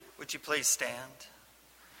Would you please stand?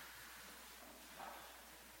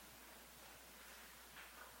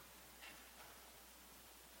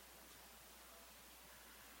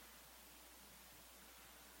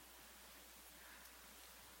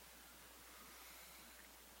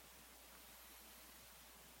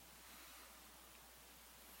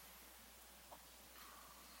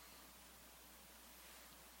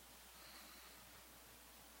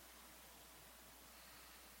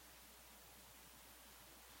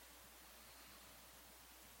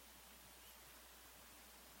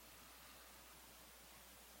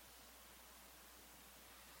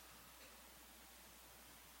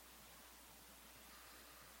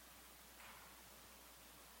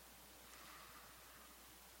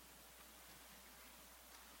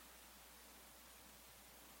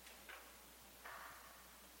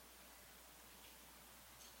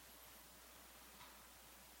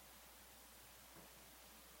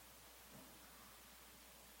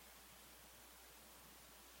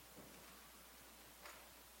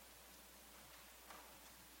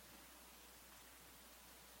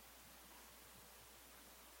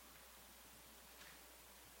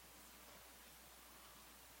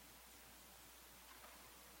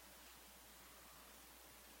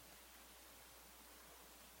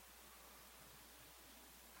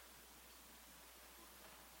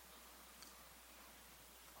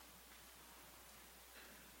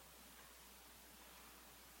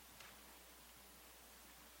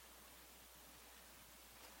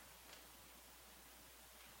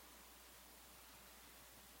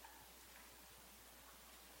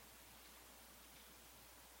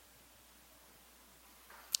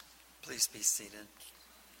 Please be seated.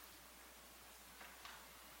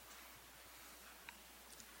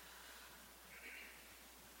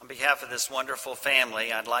 On behalf of this wonderful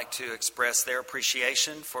family, I'd like to express their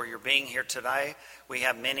appreciation for your being here today. We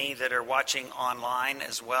have many that are watching online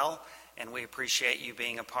as well, and we appreciate you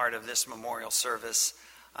being a part of this memorial service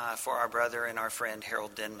for our brother and our friend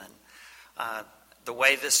Harold Denman. The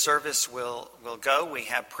way this service will go, we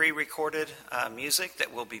have pre-recorded music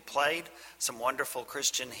that will be played, some wonderful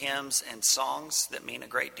Christian hymns and songs that mean a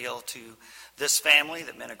great deal to this family,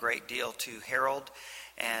 that meant a great deal to Harold.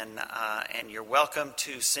 And you're welcome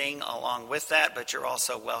to sing along with that, but you're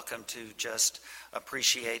also welcome to just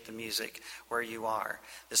appreciate the music where you are.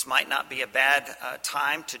 This might not be a bad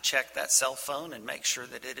time to check that cell phone and make sure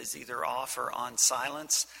that it is either off or on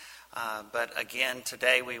silence. But again,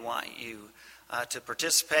 today we want you to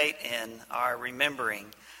participate in our remembering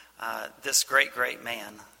this great, great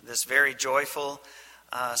man, this very joyful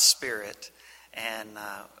spirit. And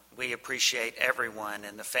we appreciate everyone,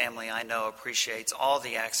 and the family I know appreciates all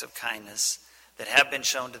the acts of kindness that have been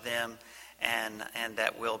shown to them and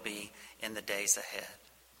that will be in the days ahead.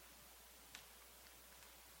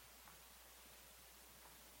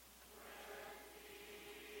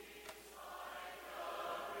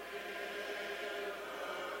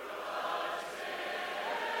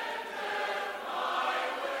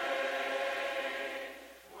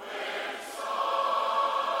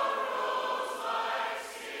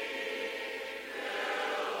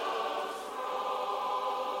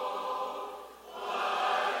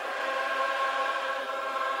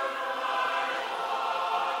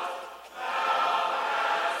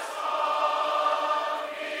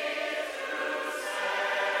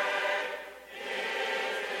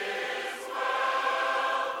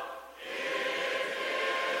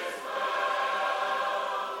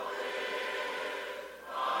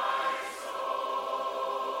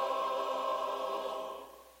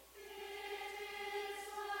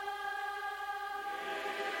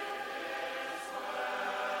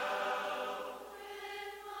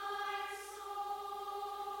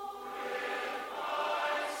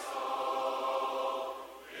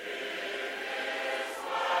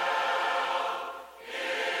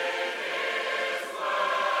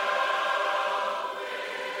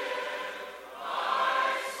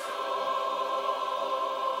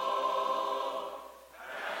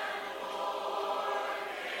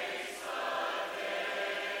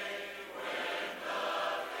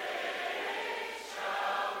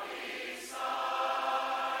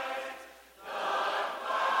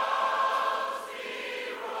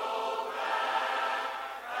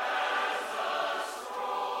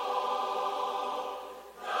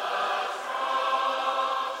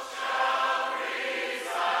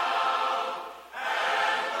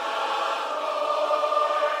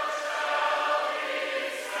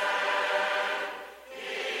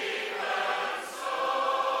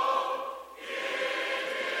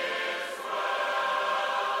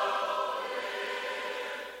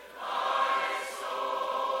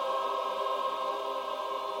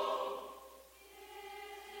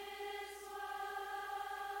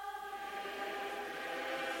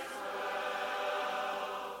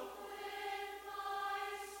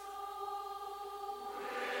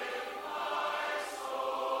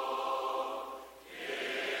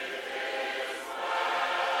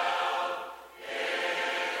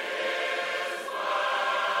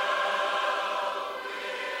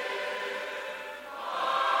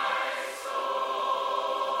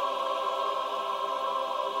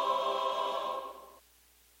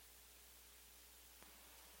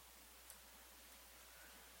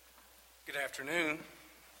 Good afternoon.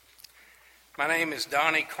 My name is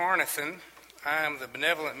Donnie Carnathan. I am the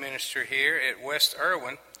benevolent minister here at West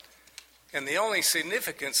Irwin. And the only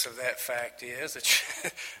significance of that fact is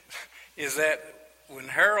that when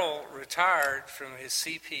Harold retired from his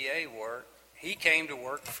CPA work, he came to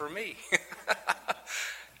work for me.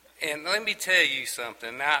 And let me tell you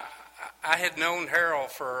something. Now, I had known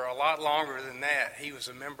Harold for a lot longer than that. He was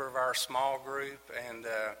a member of our small group, and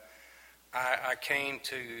I came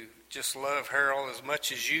to just love Harold as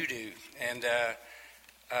much as you do. And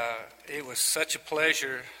it was such a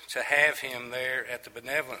pleasure to have him there at the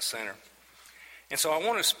Benevolent Center. And so I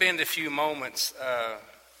want to spend a few moments.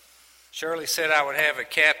 Shirley said I would have a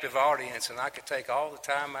captive audience, and I could take all the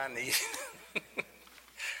time I need.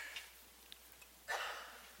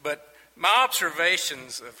 But my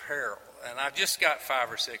observations of Harold, and I've just got 5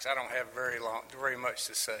 or 6. I don't have very much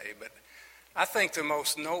to say, but I think the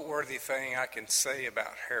most noteworthy thing I can say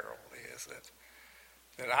about Harold is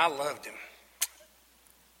that I loved him,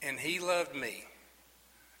 and he loved me.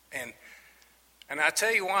 And I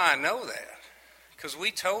tell you why I know that, because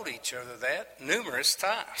we told each other that numerous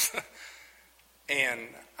times. And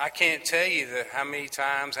I can't tell you how many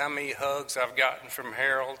times, how many hugs I've gotten from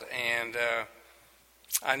Harold, and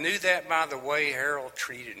I knew that by the way Harold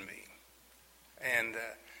treated me. And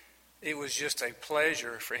it was just a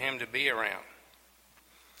pleasure for him to be around.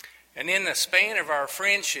 And in the span of our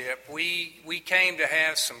friendship, we came to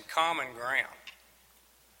have some common ground.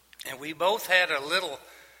 And we both had a little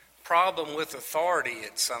problem with authority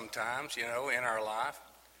at sometimes, in our life.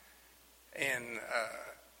 And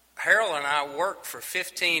Harold and I worked for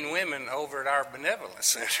 15 women over at our benevolence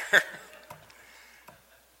center.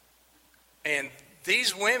 And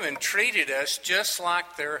these women treated us just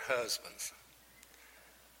like their husbands.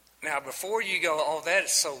 Now, before you go, oh, that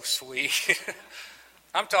is so sweet,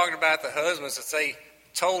 I'm talking about the husbands that they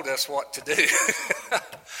told us what to do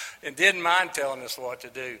and didn't mind telling us what to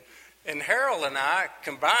do. And Harold and I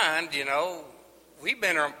combined, we've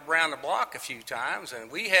been around the block a few times,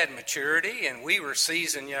 and we had maturity, and we were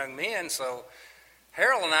seasoned young men, so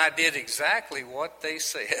Harold and I did exactly what they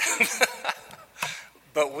said.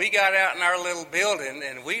 But we got out in our little building,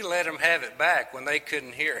 and we let them have it back when they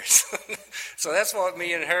couldn't hear us. So that's what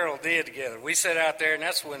me and Harold did together. We sat out there, and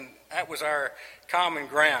that was our common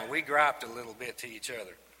ground. We griped a little bit to each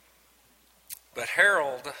other. But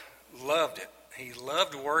Harold loved it. He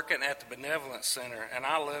loved working at the Benevolent Center, and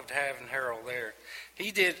I loved having Harold there.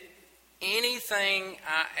 He did anything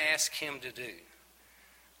I asked him to do.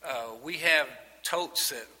 We have totes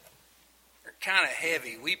that are kind of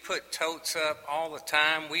heavy. We put totes up all the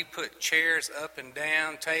time. We put chairs up and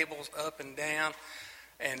down, tables up and down.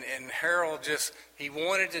 And Harold he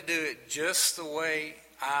wanted to do it just the way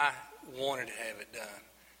I wanted to have it done.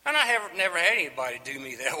 And I have never had anybody do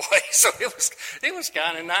me that way, so it was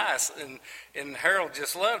kind of nice. And Harold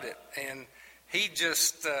just loved it. And he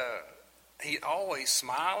always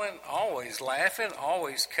smiling, always laughing,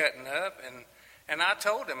 always cutting up. And I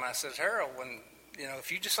told him, I said, Harold,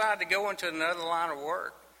 if you decide to go into another line of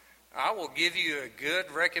work, I will give you a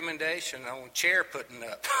good recommendation on chair putting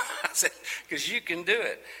up. I said, because you can do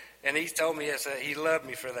it. And he told me he loved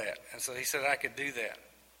me for that. And so he said I could do that.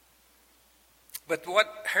 But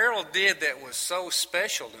what Harold did that was so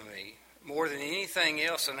special to me, more than anything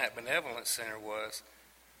else in that Benevolent Center, was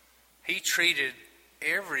he treated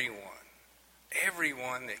everyone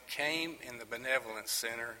that came in the Benevolent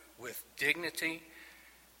Center with dignity,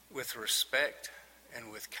 with respect, and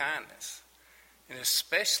with kindness, and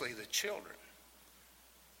especially the children.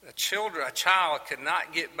 A child could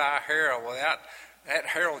not get by Harold without that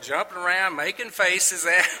Harold jumping around, making faces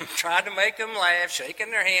at them, trying to make them laugh,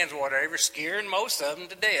 shaking their hands, whatever, scaring most of them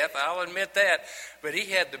to death. I'll admit that. But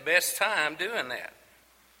he had the best time doing that.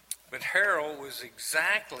 But Harold was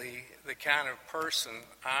exactly the kind of person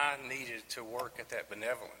I needed to work at that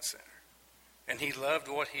Benevolent Center. And he loved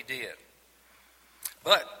what he did.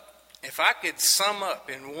 But if I could sum up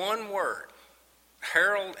in one word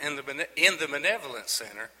Harold in the Benevolent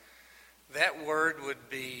Center, that word would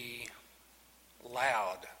be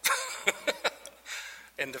loud.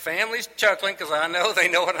 And the family's chuckling because I know they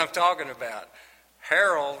know what I'm talking about.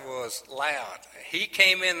 Harold was loud. He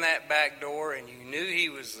came in that back door and you knew he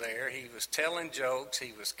was there. He was telling jokes.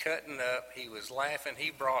 He was cutting up. He was laughing. He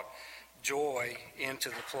brought joy into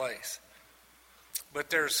the place. But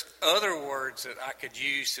there's other words that I could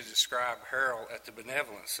use to describe Harold at the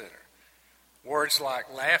Benevolent Center. Words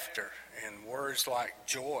like laughter and words like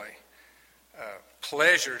joy.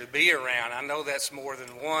 Pleasure to be around. I know that's more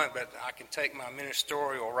than one, but I can take my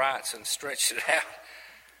ministerial rights and stretch it out.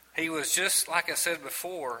 He was just, like I said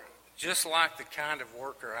before, just like the kind of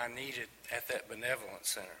worker I needed at that benevolent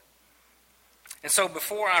center. And so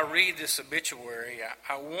before I read this obituary,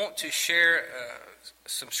 I want to share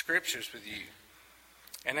some scriptures with you.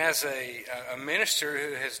 And as a minister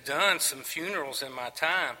who has done some funerals in my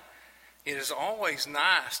time, it is always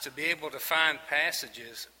nice to be able to find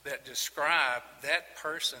passages that describe that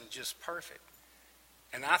person just perfect.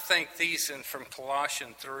 And I think these from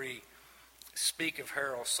Colossians 3 speak of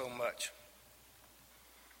Harold so much.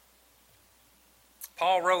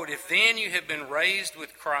 Paul wrote, "If then you have been raised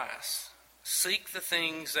with Christ, seek the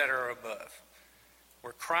things that are above,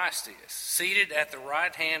 where Christ is, seated at the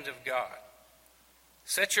right hand of God.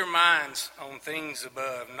 Set your minds on things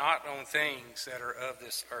above, not on things that are of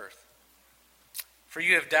this earth. For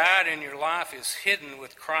you have died, and your life is hidden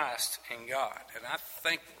with Christ in God." And I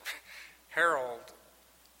think Harold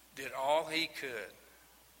did all he could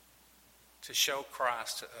to show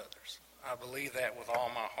Christ to others. I believe that with all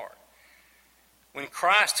my heart. When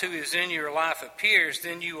Christ, who is in your life, appears,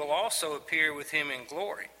 then you will also appear with him in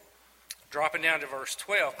glory. Dropping down to verse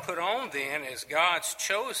 12, "Put on then as God's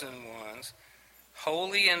chosen ones,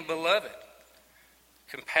 holy and beloved,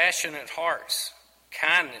 compassionate hearts,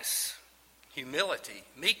 kindness, humility,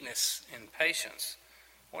 meekness, and patience."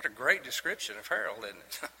 What a great description of Harold, isn't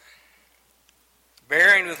it?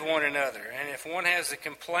 "Bearing with one another, and if one has a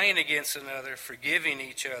complaint against another, forgiving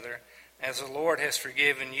each other, as the Lord has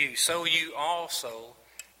forgiven you, so you also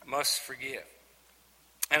must forgive.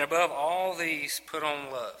 And above all these, put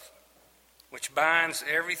on love, which binds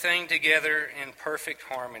everything together in perfect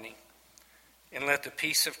harmony. And let the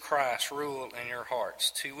peace of Christ rule in your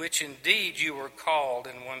hearts, to which indeed you were called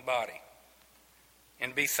in one body.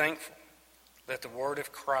 And be thankful. Let the word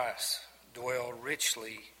of Christ dwell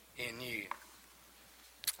richly in you."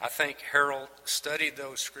 I think Harold studied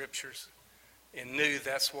those scriptures and knew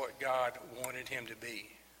that's what God wanted him to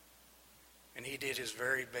be. And he did his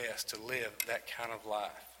very best to live that kind of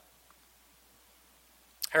life.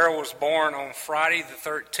 Harold was born on Friday the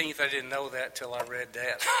 13th. I didn't know that till I read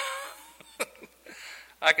that.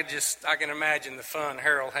 I can imagine the fun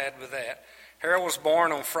Harold had with that. Harold was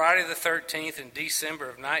born on Friday the 13th in December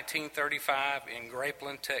of 1935 in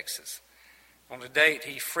Grapeland, Texas. On the date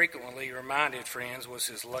he frequently reminded friends was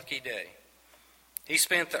his lucky day. He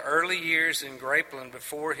spent the early years in Grapeland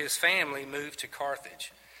before his family moved to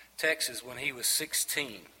Carthage, Texas, when he was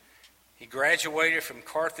 16. He graduated from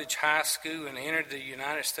Carthage High School and entered the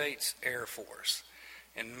United States Air Force.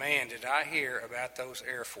 And man, did I hear about those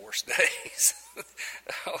Air Force days.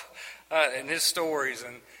 And his stories.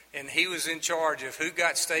 And he was in charge of who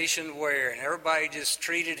got stationed where. And everybody just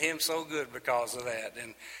treated him so good because of that.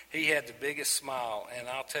 And he had the biggest smile. And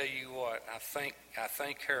I'll tell you what, I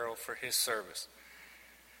thank Harold for his service.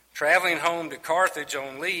 Traveling home to Carthage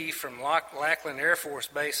on leave from Lackland Air Force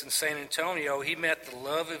Base in San Antonio, he met the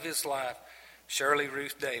love of his life, Shirley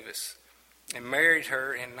Ruth Davis, and married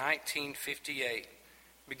her in 1958,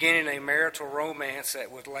 beginning a marital romance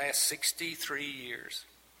that would last 63 years.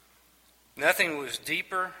 Nothing was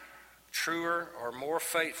deeper, truer, or more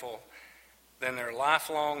faithful than their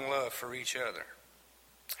lifelong love for each other.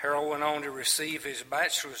 Harold went on to receive his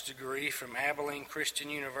bachelor's degree from Abilene Christian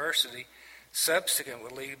University,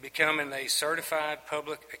 subsequently becoming a certified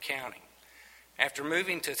public accounting. After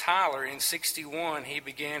moving to Tyler in 1961, he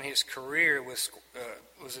began his career with,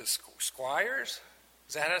 Squires?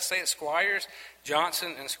 Is that how to say it? Squires?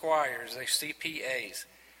 Johnson and Squires, they CPAs.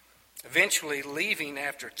 Eventually leaving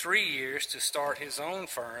after 3 years to start his own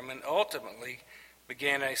firm, and ultimately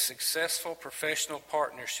began a successful professional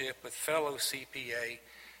partnership with fellow CPA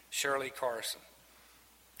Shirley Carson.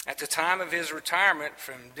 At the time of his retirement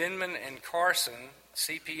from Denman and Carson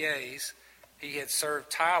CPAs, he had served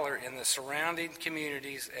Tyler and the surrounding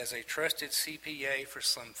communities as a trusted CPA for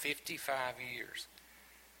some 55 years.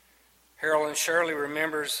 Harold and Shirley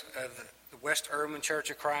remembers of the West Urban Church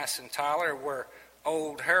of Christ in Tyler, where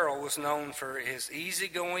old Harold was known for his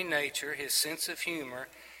easygoing nature, his sense of humor,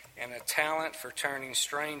 and a talent for turning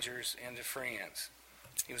strangers into friends.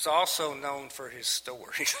 He was also known for his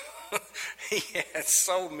stories. He had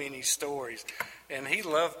so many stories, and he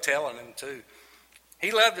loved telling them too.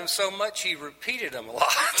 He loved them so much he repeated them a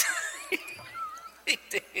lot. He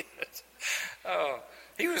did. Oh,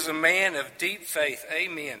 he was a man of deep faith,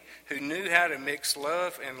 amen, who knew how to mix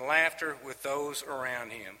love and laughter with those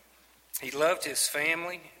around him. He loved his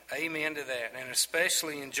family, amen to that, and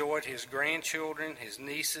especially enjoyed his grandchildren, his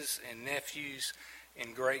nieces and nephews,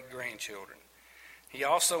 and great-grandchildren. He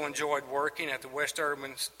also enjoyed working at the West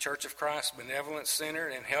Urban Church of Christ Benevolent Center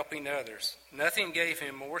and helping others. Nothing gave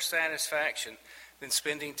him more satisfaction than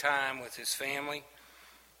spending time with his family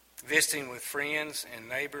visiting with friends and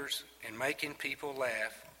neighbors, and making people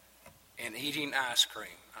laugh, and eating ice cream.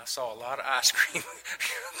 I saw a lot of ice cream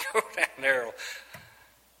go down there.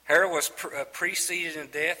 Harold was preceded in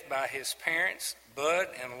death by his parents, Bud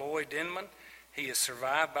and Lloyd Denman. He is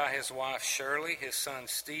survived by his wife Shirley, his son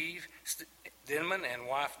Steve Denman and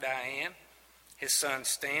wife Diane, his son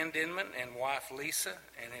Stan Denman and wife Lisa,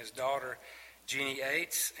 and his daughter Jeannie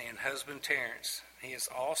Yates and husband Terrence. He is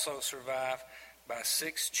also survived by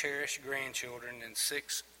 6 cherished grandchildren and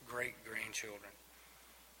 6 great-grandchildren.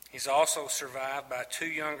 He's also survived by 2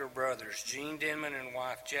 younger brothers, Gene Denman and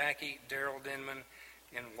wife Jackie, Darrell Denman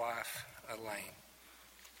and wife Elaine.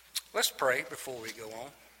 Let's pray before we go on.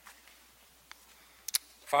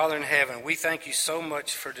 Father in heaven, we thank you so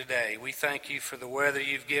much for today. We thank you for the weather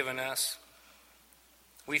you've given us.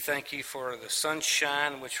 We thank you for the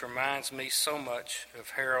sunshine, which reminds me so much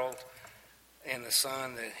of Harold and the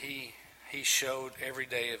sun that he showed every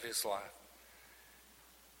day of his life.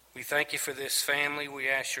 We thank you for this family. We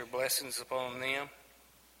ask your blessings upon them.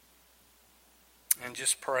 And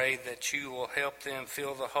just pray that you will help them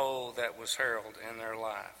fill the hole that was Harold in their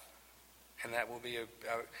life. And that will be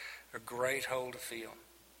a great hole to fill.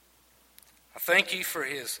 I thank you for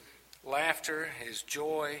his laughter, his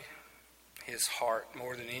joy, his heart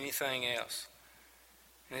more than anything else.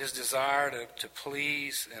 And his desire to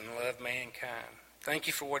please and love mankind. Thank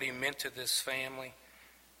you for what he meant to this family.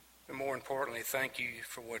 But more importantly, thank you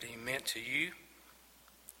for what he meant to you.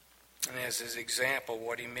 And as his example,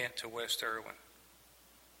 what he meant to West Irwin.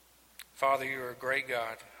 Father, you are a great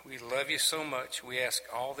God. We love you so much. We ask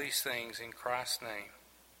all these things in Christ's name.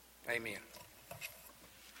 Amen.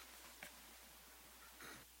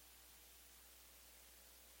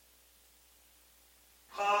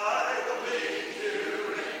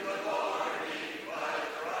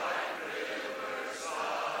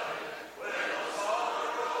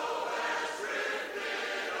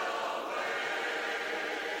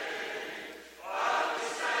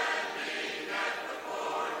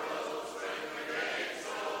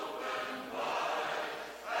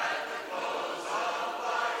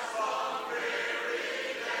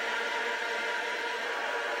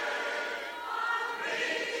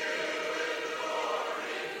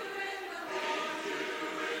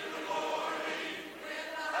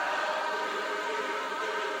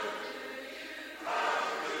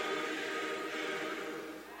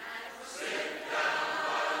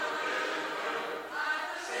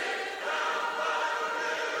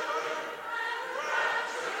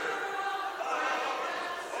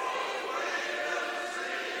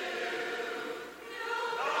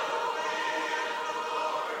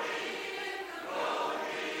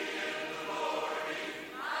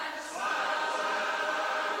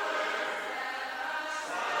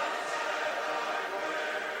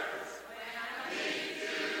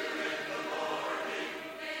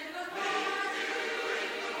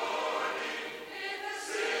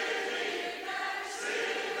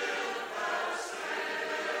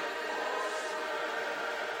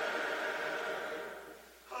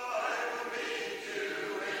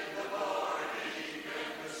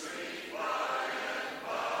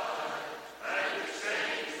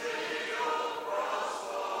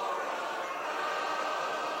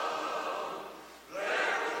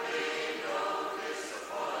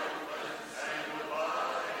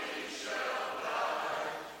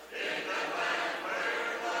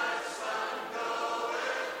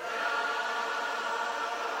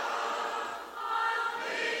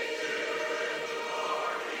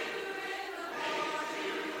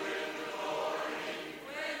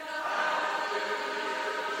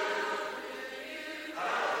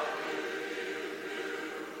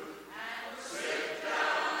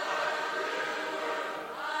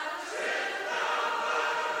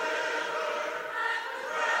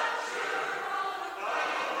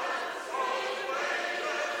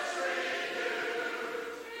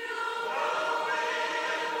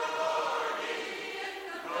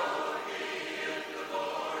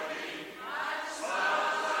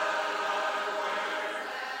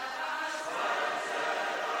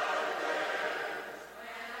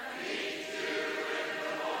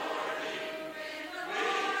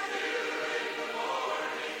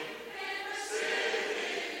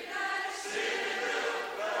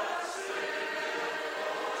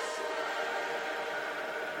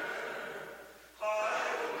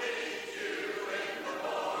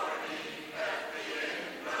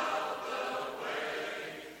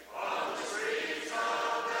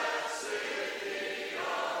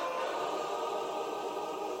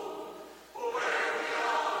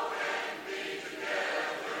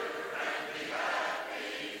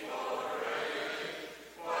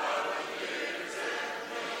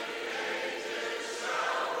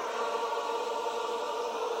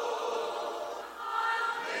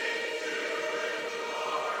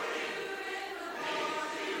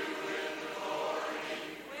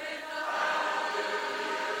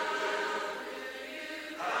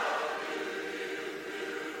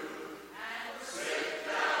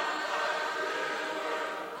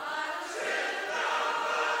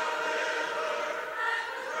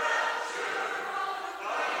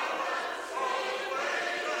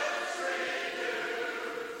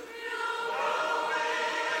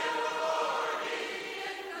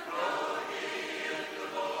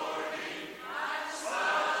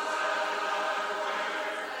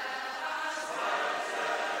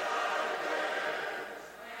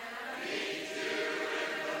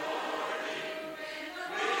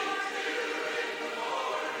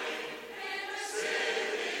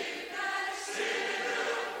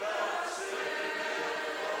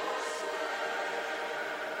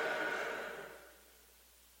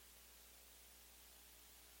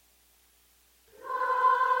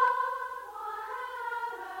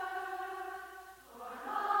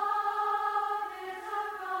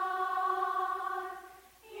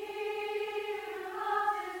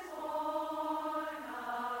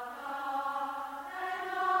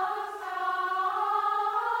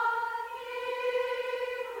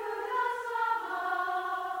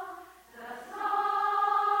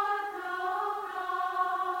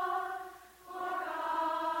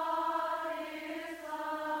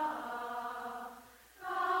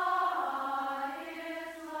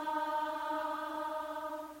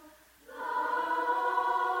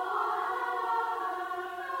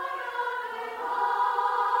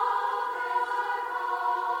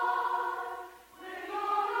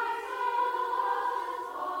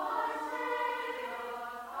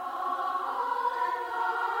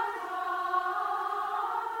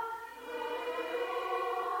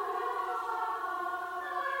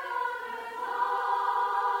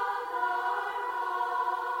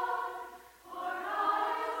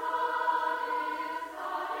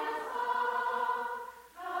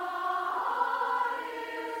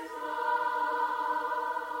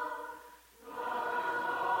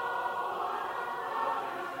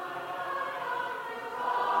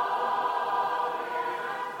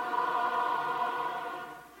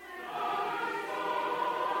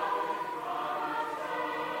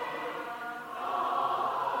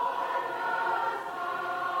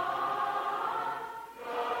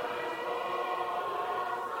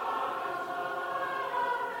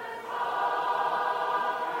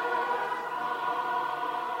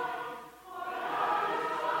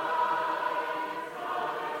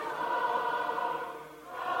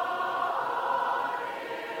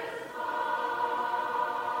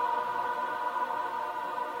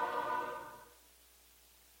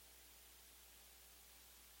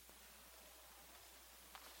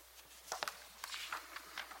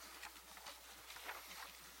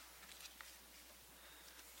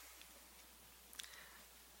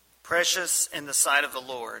 Precious in the sight of the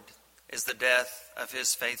Lord is the death of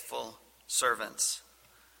his faithful servants.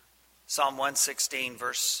 Psalm 116,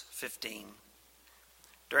 verse 15.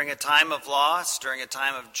 During a time of loss, during a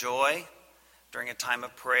time of joy, during a time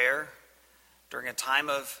of prayer, during a time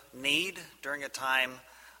of need, during a time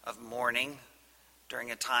of mourning, during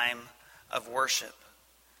a time of worship,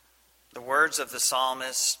 the words of the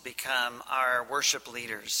psalmist become our worship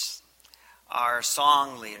leaders, our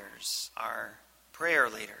song leaders, our prayer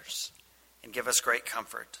leaders, and give us great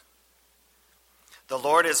comfort. The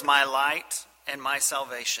Lord is my light and my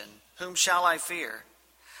salvation. Whom shall I fear?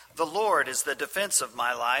 The Lord is the defense of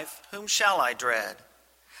my life. Whom shall I dread?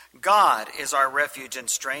 God is our refuge and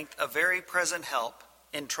strength, a very present help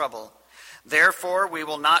in trouble. Therefore we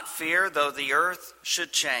will not fear, though the earth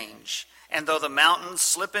should change, and though the mountains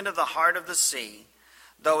slip into the heart of the sea,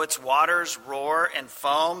 though its waters roar and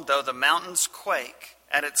foam, though the mountains quake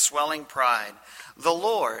at its swelling pride. The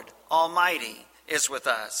Lord Almighty is with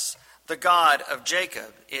us. The God of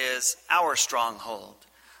Jacob is our stronghold.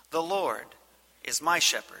 The Lord is my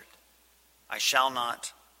shepherd. I shall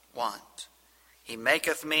not want. He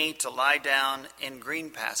maketh me to lie down in green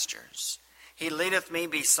pastures. He leadeth me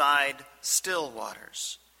beside still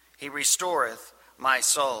waters. He restoreth my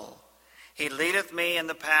soul. He leadeth me in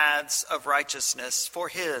the paths of righteousness for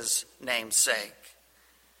his name's sake.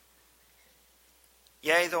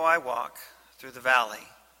 Yea, though I walk through the valley,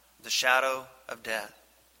 the shadow of death,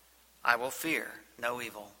 I will fear no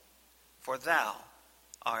evil, for thou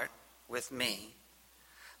art with me.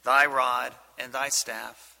 Thy rod and thy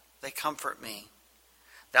staff, they comfort me.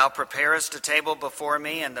 Thou preparest a table before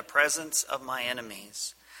me in the presence of my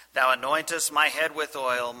enemies. Thou anointest my head with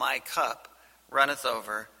oil, my cup runneth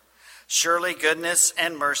over. Surely goodness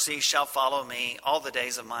and mercy shall follow me all the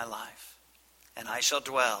days of my life, and I shall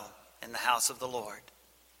dwell in the house of the Lord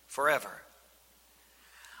forever.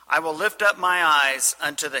 I will lift up my eyes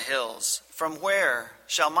unto the hills. From where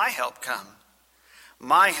shall my help come?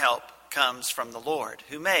 My help comes from the Lord,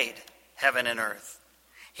 who made heaven and earth.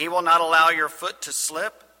 He will not allow your foot to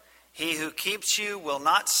slip. He who keeps you will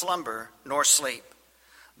not slumber nor sleep.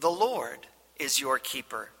 The Lord is your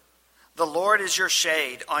keeper. The Lord is your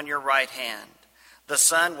shade on your right hand. The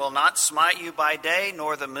sun will not smite you by day,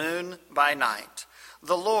 nor the moon by night.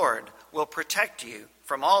 The Lord will protect you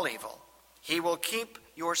from all evil. He will keep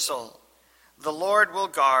your soul. The Lord will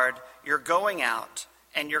guard your going out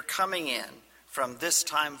and your coming in from this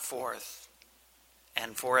time forth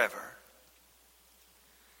and forever.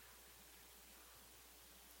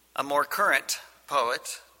 A more current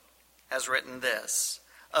poet has written this: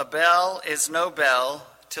 a bell is no bell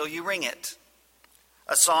till you ring it.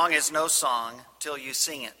 A song is no song till you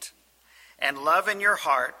sing it. And love in your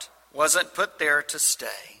heart wasn't put there to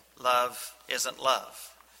stay. Love isn't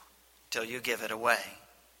love till you give it away.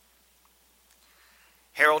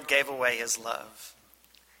 Harold gave away his love.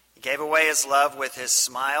 He gave away his love with his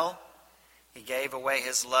smile. He gave away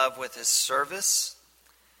his love with his service.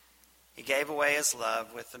 He gave away his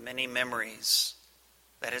love with the many memories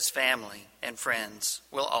that his family and friends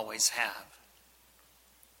will always have.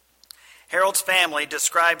 Harold's family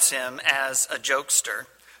describes him as a jokester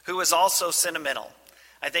who was also sentimental.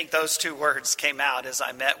 I think those two words came out as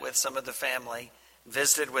I met with some of the family,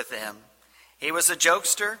 visited with them. He was a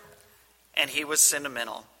jokester and he was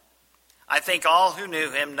sentimental. I think all who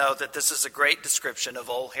knew him know that this is a great description of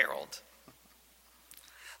old Harold.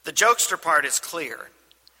 The jokester part is clear.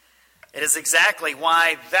 It is exactly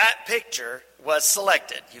why that picture was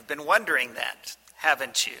selected. You've been wondering that,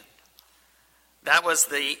 haven't you? That was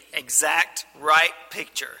the exact right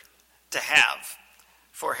picture to have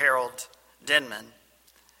for Harold Denman.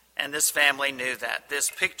 And this family knew that. This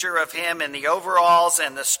picture of him in the overalls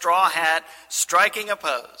and the straw hat striking a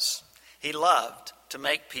pose. He loved to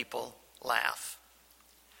make people laugh.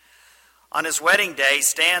 On his wedding day,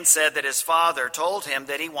 Stan said that his father told him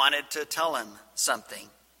that he wanted to tell him something.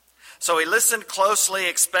 So he listened closely,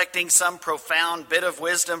 expecting some profound bit of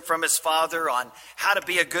wisdom from his father on how to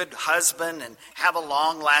be a good husband and have a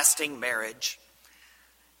long-lasting marriage.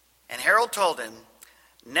 And Harold told him,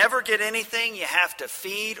 never get anything you have to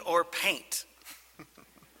feed or paint.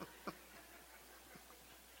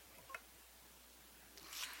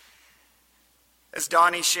 As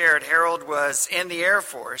Donnie shared, Harold was in the Air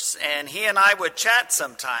Force, and he and I would chat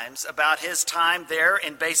sometimes about his time there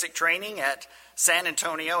in basic training at San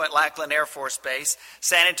Antonio at Lackland Air Force Base.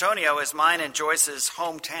 San Antonio is mine and Joyce's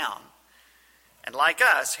hometown. And like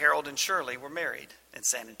us, Harold and Shirley were married in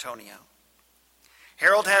San Antonio.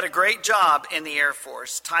 Harold had a great job in the Air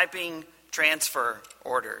Force, typing transfer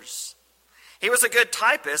orders. He was a good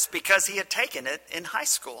typist because he had taken it in high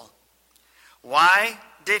school. Why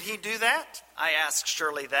did he do that? I asked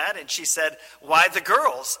Shirley that, and she said, why, the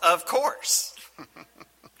girls, of course.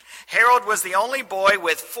 Harold was the only boy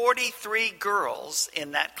with 43 girls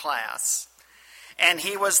in that class, and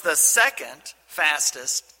he was the second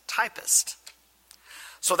fastest typist.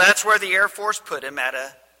 So that's where the Air Force put him, at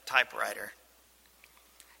a typewriter.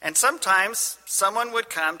 And sometimes someone would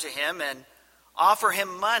come to him and offer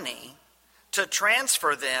him money to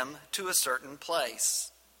transfer them to a certain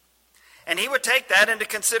place. And he would take that into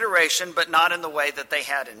consideration, but not in the way that they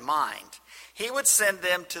had in mind. He would send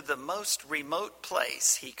them to the most remote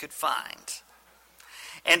place he could find.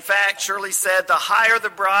 In fact, Shirley said the higher the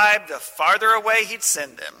bribe, the farther away he'd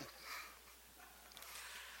send them.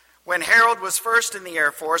 When Harold was first in the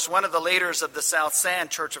Air Force, one of the leaders of the South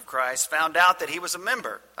Sand Church of Christ found out that he was a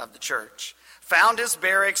member of the church, found his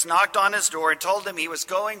barracks, knocked on his door, and told him he was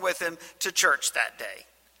going with him to church that day.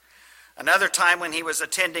 Another time when he was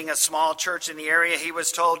attending a small church in the area, he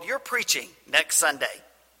was told, "You're preaching next Sunday."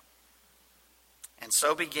 And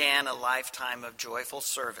so began a lifetime of joyful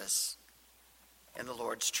service in the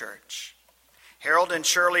Lord's church. Harold and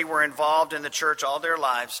Shirley were involved in the church all their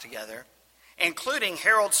lives together, including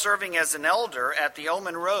Harold serving as an elder at the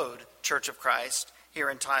Oman Road Church of Christ here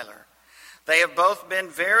in Tyler. They have both been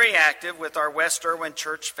very active with our West Irwin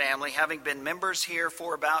church family, having been members here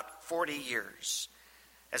for about 40 years.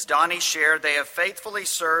 As Donnie shared, they have faithfully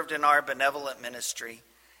served in our benevolent ministry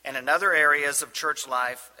and in other areas of church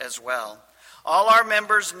life as well. All our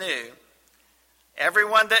members knew,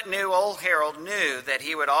 everyone that knew old Harold knew that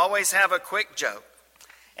he would always have a quick joke,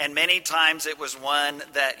 and many times it was one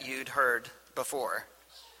that you'd heard before.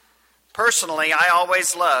 Personally, I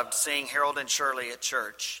always loved seeing Harold and Shirley at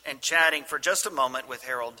church and chatting for just a moment with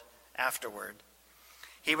Harold afterward.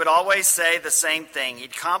 He would always say the same thing.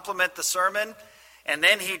 He'd compliment the sermon, and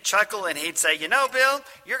then he'd chuckle and he'd say, "You know, Bill,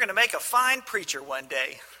 you're going to make a fine preacher one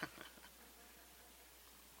day."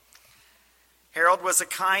 Harold was a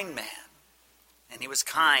kind man, and he was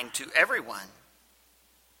kind to everyone.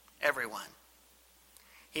 Everyone.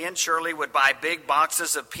 He and Shirley would buy big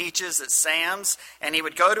boxes of peaches at Sam's, and he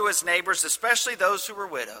would go to his neighbors, especially those who were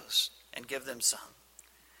widows, and give them some.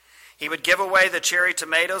 He would give away the cherry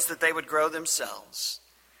tomatoes that they would grow themselves.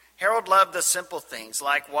 Harold loved the simple things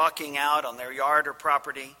like walking out on their yard or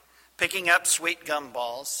property, picking up sweet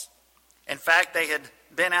gumballs. In fact, they had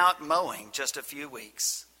been out mowing just a few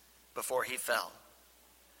weeks before he fell.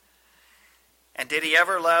 And did he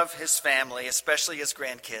ever love his family, especially his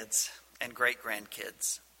grandkids and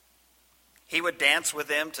great-grandkids? He would dance with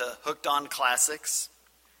them to Hooked on Classics.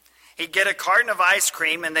 He'd get a carton of ice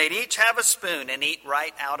cream, and they'd each have a spoon and eat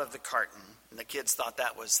right out of the carton. And the kids thought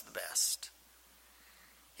that was the best.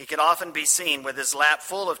 He could often be seen with his lap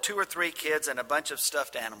full of 2 or 3 kids and a bunch of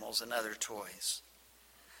stuffed animals and other toys.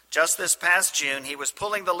 Just this past June, he was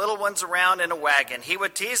pulling the little ones around in a wagon. He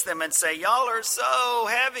would tease them and say, "Y'all are so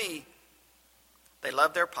heavy." They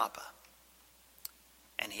loved their papa,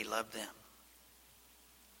 and he loved them.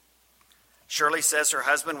 Shirley says her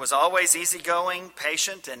husband was always easygoing,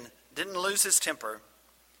 patient, and didn't lose his temper.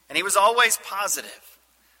 And he was always positive,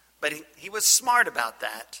 but he was smart about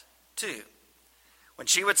that, too. When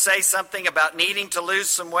she would say something about needing to lose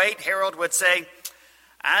some weight, Harold would say,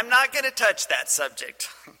 "I'm not going to touch that subject."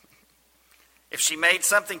 If she made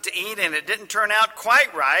something to eat and it didn't turn out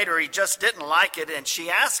quite right, or he just didn't like it and she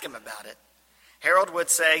asked him about it, Harold would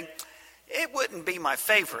say, "It wouldn't be my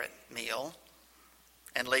favorite meal,"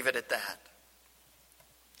 and leave it at that.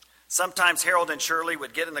 Sometimes Harold and Shirley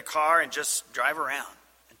would get in the car and just drive around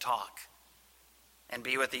and talk and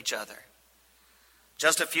be with each other.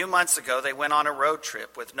 Just a few months ago, they went on a road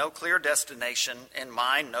trip with no clear destination in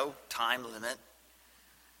mind, no time limit.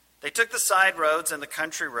 They took the side roads and the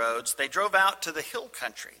country roads. They drove out to the hill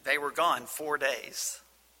country. They were gone 4 days.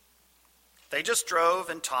 They just drove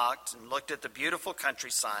and talked and looked at the beautiful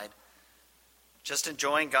countryside, just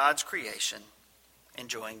enjoying God's creation,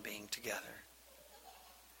 enjoying being together.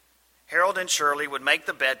 Harold and Shirley would make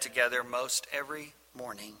the bed together most every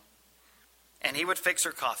morning, and he would fix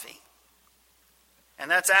her coffee.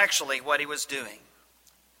 And that's actually what he was doing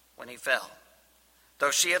when he fell,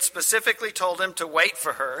 though she had specifically told him to wait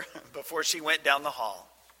for her before she went down the hall.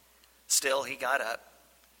 Still, he got up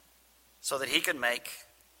so that he could make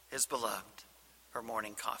his beloved her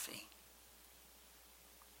morning coffee.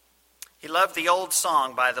 He loved the old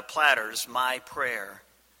song by the Platters, "My Prayer."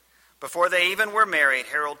 Before they even were married,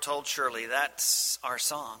 Harold told Shirley, "That's our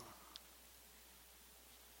song."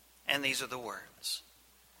 And these are the words.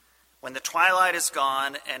 "When the twilight is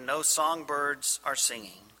gone and no songbirds are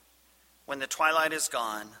singing, when the twilight is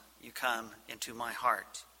gone, you come into my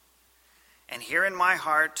heart. And here in my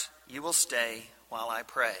heart you will stay while I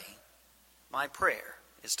pray. My prayer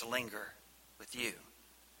is to linger with you.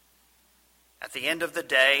 At the end of the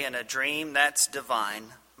day, in a dream that's divine,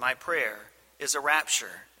 my prayer is a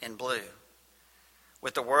rapture in blue.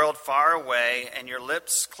 With the world far away and your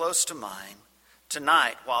lips close to mine,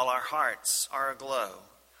 tonight while our hearts are aglow,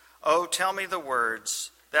 oh, tell me the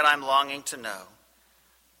words that I'm longing to know.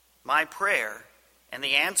 My prayer and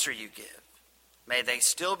the answer you give, may they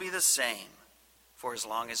still be the same for as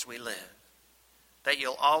long as we live, that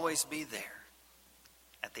you'll always be there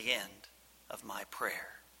at the end of my prayer.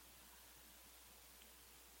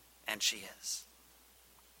 And she is.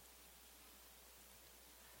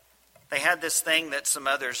 They had this thing that some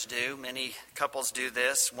others do. Many couples do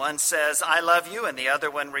this. One says, I love you, and the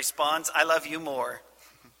other one responds, I love you more.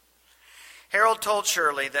 Harold told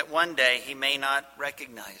Shirley that one day he may not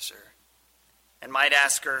recognize her and might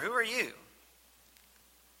ask her, who are you?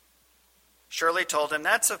 Shirley told him,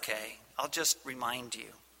 that's okay. I'll just remind you.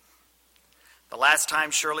 The last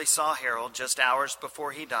time Shirley saw Harold, just hours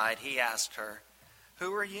before he died, he asked her,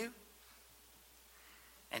 who are you?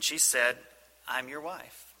 And she said, I'm your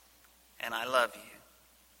wife, and I love you.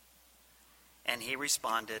 And he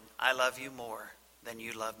responded, I love you more than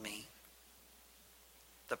you love me.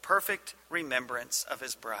 The perfect remembrance of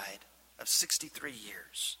his bride of 63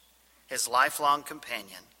 years, his lifelong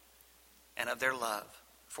companion, and of their love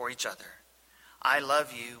for each other. I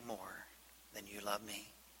love you more than you love me.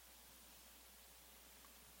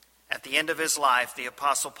 At the end of his life, the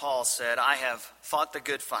Apostle Paul said, I have fought the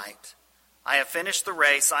good fight. I have finished the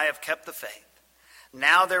race. I have kept the faith.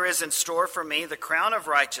 Now there is in store for me the crown of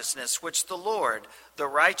righteousness, which the Lord, the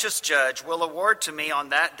righteous judge, will award to me on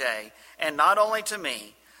that day, and not only to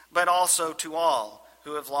me, but also to all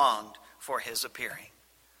who have longed for his appearing.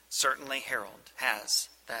 Certainly Harold has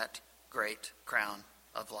that great crown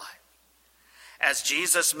of life. As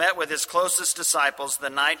Jesus met with his closest disciples the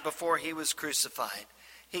night before he was crucified,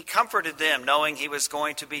 he comforted them knowing he was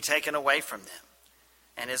going to be taken away from them.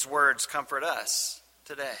 And his words comfort us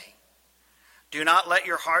today. Do not let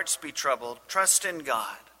your hearts be troubled. Trust in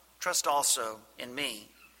God. Trust also in me.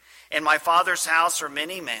 In my Father's house are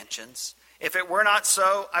many mansions. If it were not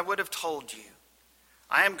so, I would have told you.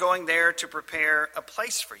 I am going there to prepare a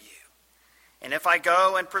place for you. And if I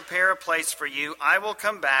go and prepare a place for you, I will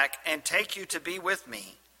come back and take you to be with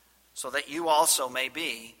me, so that you also may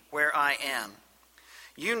be where I am.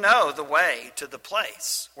 You know the way to the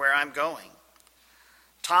place where I'm going.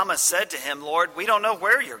 Thomas said to him, Lord, we don't know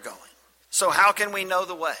where you're going, so how can we know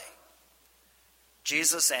the way?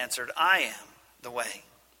 Jesus answered, I am the way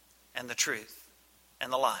and the truth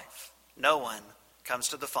and the life. No one comes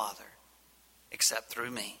to the Father except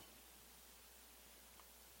through me.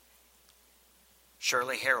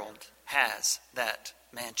 Surely Harold has that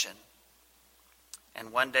mansion,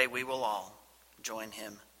 and one day we will all join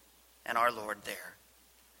him and our Lord there.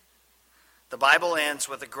 The Bible ends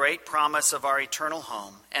with a great promise of our eternal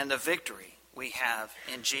home and the victory we have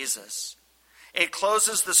in Jesus. It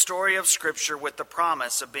closes the story of Scripture with the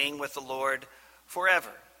promise of being with the Lord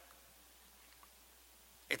forever.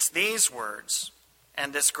 It's these words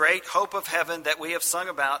and this great hope of heaven that we have sung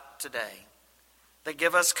about today that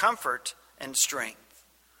give us comfort and strength,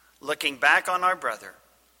 looking back on our brother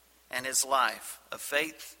and his life of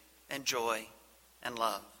faith and joy and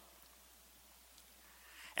love.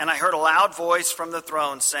 And I heard a loud voice from the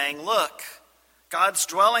throne saying, look, God's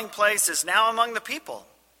dwelling place is now among the people,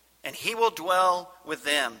 and he will dwell with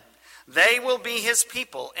them. They will be his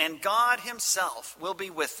people, and God himself will be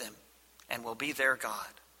with them and will be their God.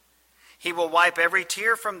 He will wipe every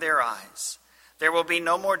tear from their eyes. There will be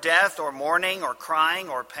no more death or mourning or crying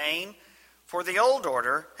or pain, for the old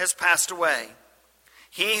order has passed away.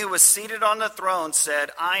 He who was seated on the throne said,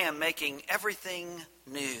 I am making everything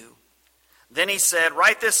new. Then he said,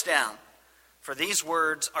 write this down, for these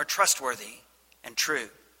words are trustworthy and true.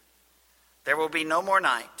 There will be no more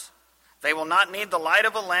night. They will not need the light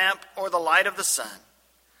of a lamp or the light of the sun,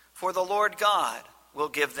 for the Lord God will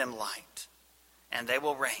give them light, and they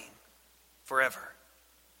will reign forever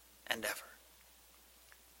and ever.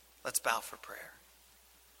 Let's bow for prayer.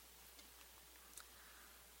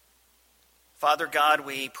 Father God,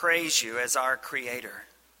 we praise you as our Creator,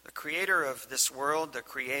 the Creator of this world, the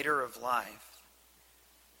Creator of life.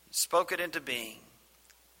 You spoke it into being.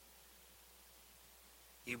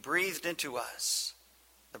 You breathed into us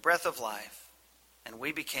the breath of life, and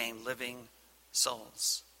we became living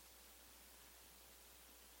souls.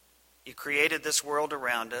 You created this world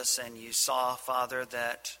around us, and you saw, Father,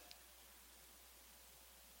 that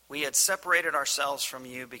we had separated ourselves from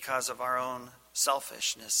you because of our own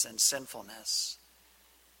selfishness and sinfulness.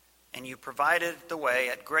 and you provided the way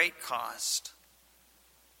at great cost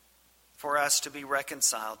for us to be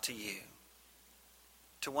reconciled to you,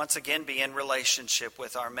 to once again be in relationship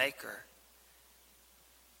with our Maker.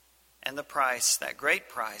 And the price, that great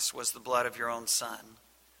price, was the blood of your own Son.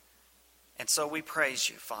 And so we praise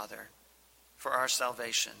you, Father, for our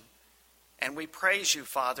salvation. And we praise you,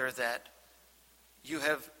 Father, that you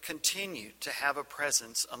have continued to have a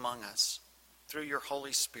presence among us through your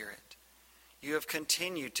Holy Spirit. You have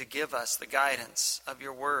continued to give us the guidance of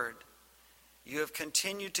your word. You have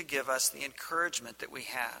continued to give us the encouragement that we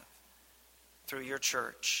have through your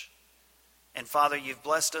church. And Father, you've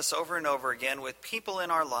blessed us over and over again with people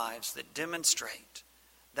in our lives that demonstrate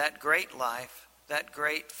that great life, that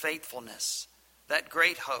great faithfulness, that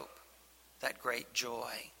great hope, that great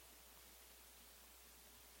joy.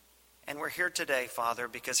 And we're here today, Father,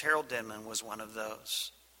 because Harold Denman was one of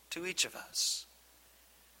those, to each of us.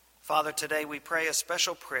 Father, today we pray a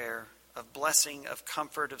special prayer of blessing, of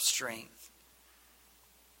comfort, of strength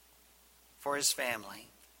for his family,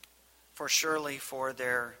 for Shirley, for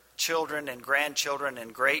their children and grandchildren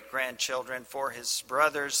and great-grandchildren, for his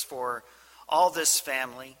brothers, for all this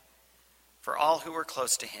family, for all who are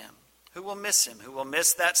close to him, who will miss him, who will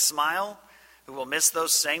miss that smile, who will miss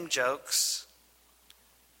those same jokes,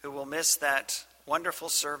 who will miss that wonderful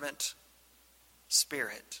servant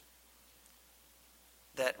spirit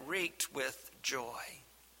that reeked with joy.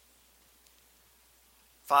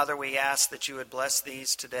 Father, we ask that you would bless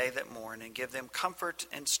these today that mourn and give them comfort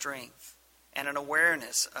and strength and an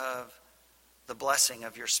awareness of the blessing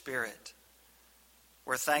of your Spirit.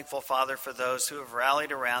 We're thankful, Father, for those who have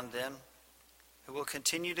rallied around them, who will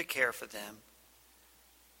continue to care for them.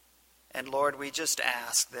 And Lord, we just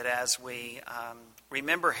ask that as we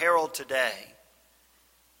remember Harold today,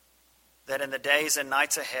 that in the days and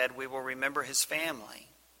nights ahead we will remember his family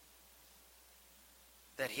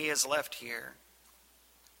that he has left here,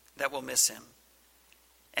 that will miss him.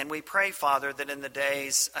 And we pray, Father, that in the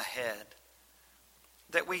days ahead,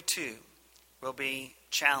 that we too will be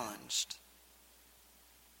challenged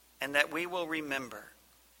and that we will remember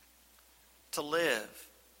to live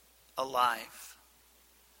a life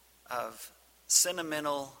of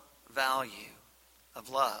sentimental value, of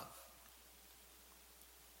love,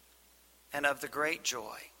 and of the great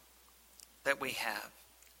joy that we have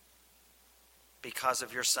because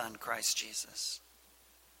of your Son, Christ Jesus.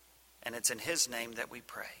 And it's in his name that we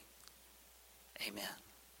pray. Amen.